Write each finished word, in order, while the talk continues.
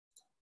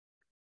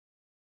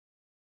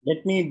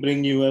Let me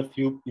bring you a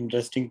few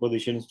interesting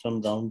positions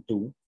from round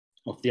two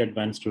of the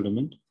advanced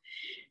tournament.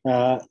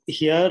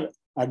 Here,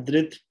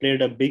 Adrit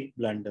played a big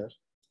blunder.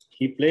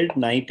 He played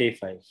knight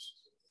a5.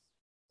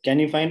 Can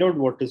you find out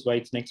what is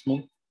white's next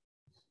move?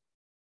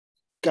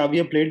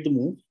 Kavya played the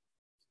move.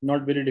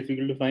 Not very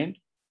difficult to find.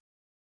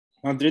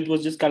 Adrit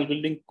was just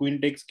calculating queen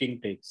takes,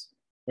 king takes.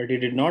 But he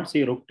did not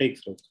see rook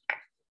takes rook.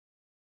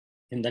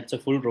 And that's a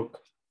full rook.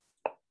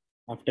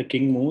 After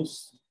king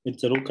moves,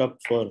 it's a rook up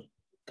for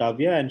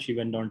Kavya and she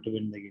went on to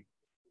win the game.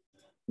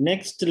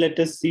 Next, let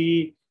us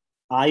see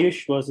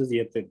Ayush versus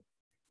Yatin.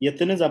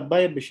 Yatin is up by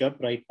a bishop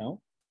right now.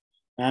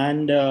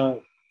 And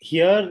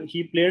here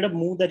he played a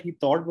move that he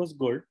thought was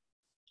good,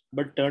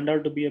 but turned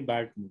out to be a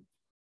bad move.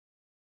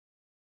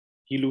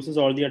 He loses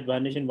all the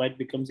advantage and white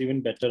becomes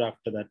even better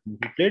after that move.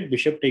 He played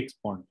bishop takes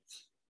pawn.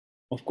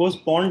 Of course,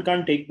 pawn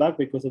can't take back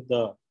because of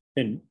the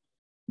pin,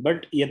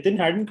 but Yatin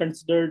hadn't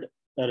considered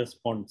a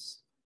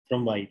response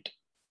from white.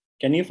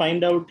 Can you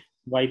find out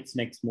white's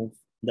next move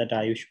that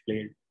Ayush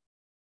played?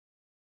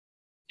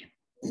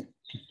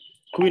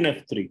 Queen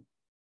f3.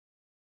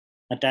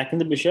 Attacking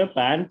the bishop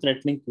and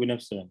threatening queen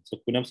f7. So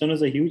queen f7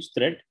 is a huge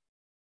threat.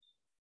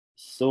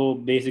 So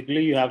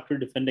basically you have to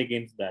defend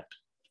against that.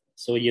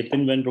 So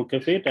Yatin went rook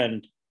f8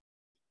 and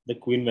the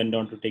queen went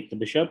on to take the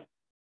bishop.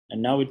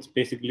 And now it's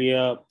basically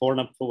a pawn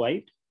up for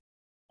white.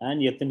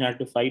 And Yatin had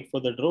to fight for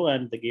the draw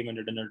and the game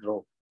ended in a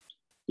draw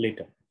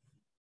later.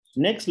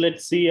 Next,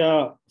 let's see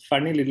a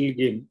funny little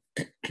game.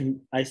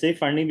 I say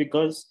funny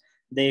because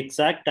the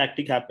exact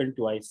tactic happened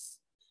twice.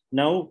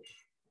 Now,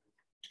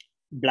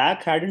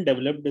 Black hadn't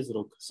developed his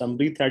rook.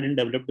 Samrit hadn't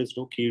developed his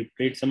rook. He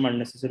played some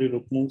unnecessary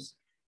rook moves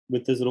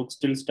with his rook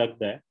still stuck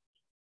there.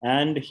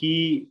 And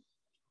he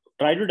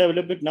tried to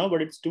develop it now,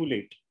 but it's too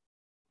late.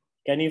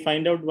 Can you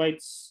find out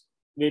white's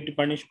way to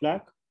punish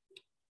Black?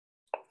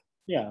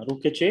 Yeah,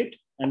 rook h8.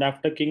 And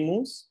after king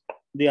moves,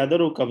 the other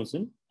rook comes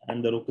in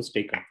and the rook is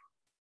taken.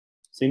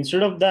 So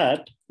instead of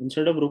that,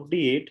 instead of rook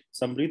d8,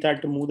 Samrit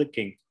had to move the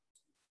king.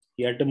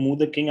 He had to move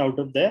the king out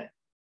of there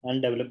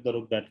and develop the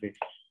rook that way.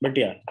 But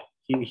yeah,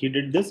 he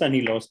did this and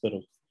he lost the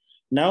rook.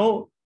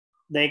 Now,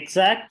 the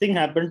exact thing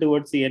happened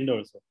towards the end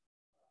also.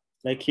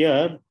 Like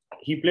here,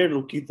 he played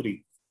rook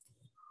e3.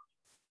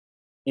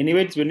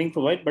 Anyway, it's winning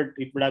for white, but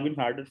it would have been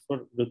harder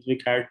for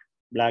Ludwig had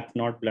black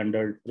not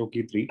blundered rook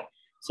e3.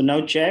 So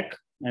now check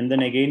and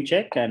then again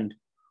check, and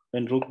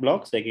when rook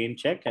blocks, again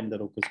check and the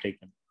rook is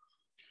taken.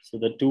 So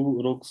the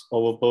two rooks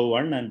overpower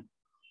one and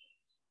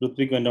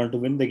Ludwig went on to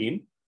win the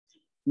game.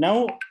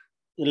 Now,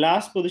 the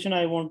last position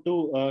I want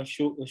to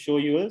show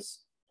you is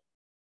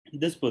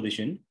this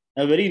position,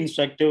 a very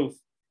instructive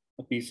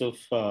piece of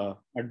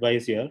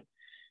advice here.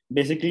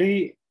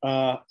 Basically,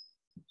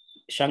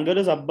 Shankar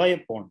is up by a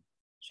pawn.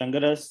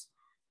 Shankar has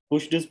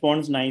pushed his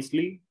pawns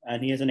nicely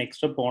and he has an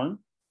extra pawn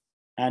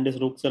and his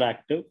rooks are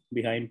active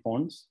behind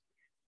pawns.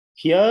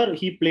 Here,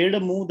 he played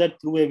a move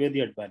that threw away the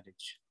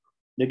advantage.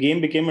 The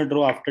game became a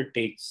draw after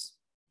takes.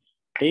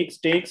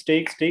 Takes,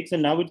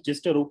 and now it's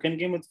just a rook and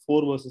game with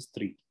 4 versus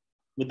 3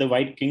 with the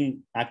white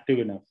king active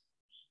enough.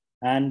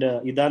 And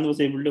Idan was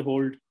able to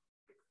hold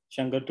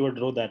Shankar to a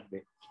draw that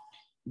way.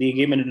 The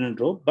game ended in a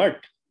draw, but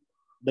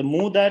the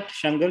move that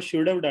Shankar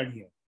should have done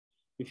here,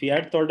 if he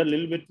had thought a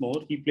little bit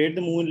more, he played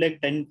the move in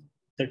like 10,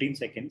 13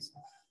 seconds.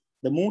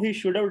 The move he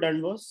should have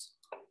done was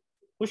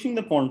pushing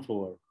the pawn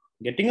forward,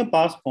 getting a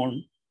passed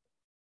pawn.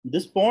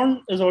 This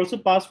pawn is also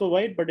passed for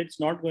white, but it's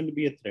not going to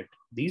be a threat.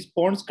 These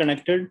pawns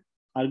connected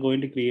are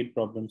going to create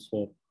problems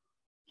for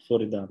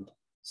Idant.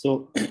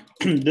 So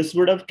this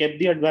would have kept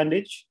the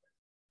advantage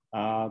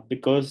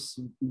because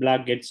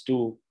black gets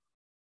to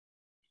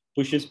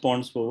push his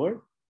pawns forward.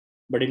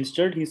 But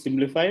instead, he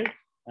simplified,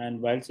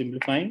 and while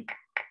simplifying,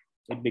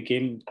 it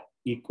became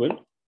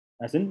equal,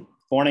 as in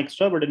pawn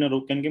extra, but in a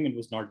rook and game, it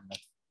was not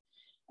enough.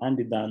 And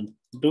Idant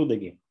drew the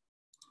game.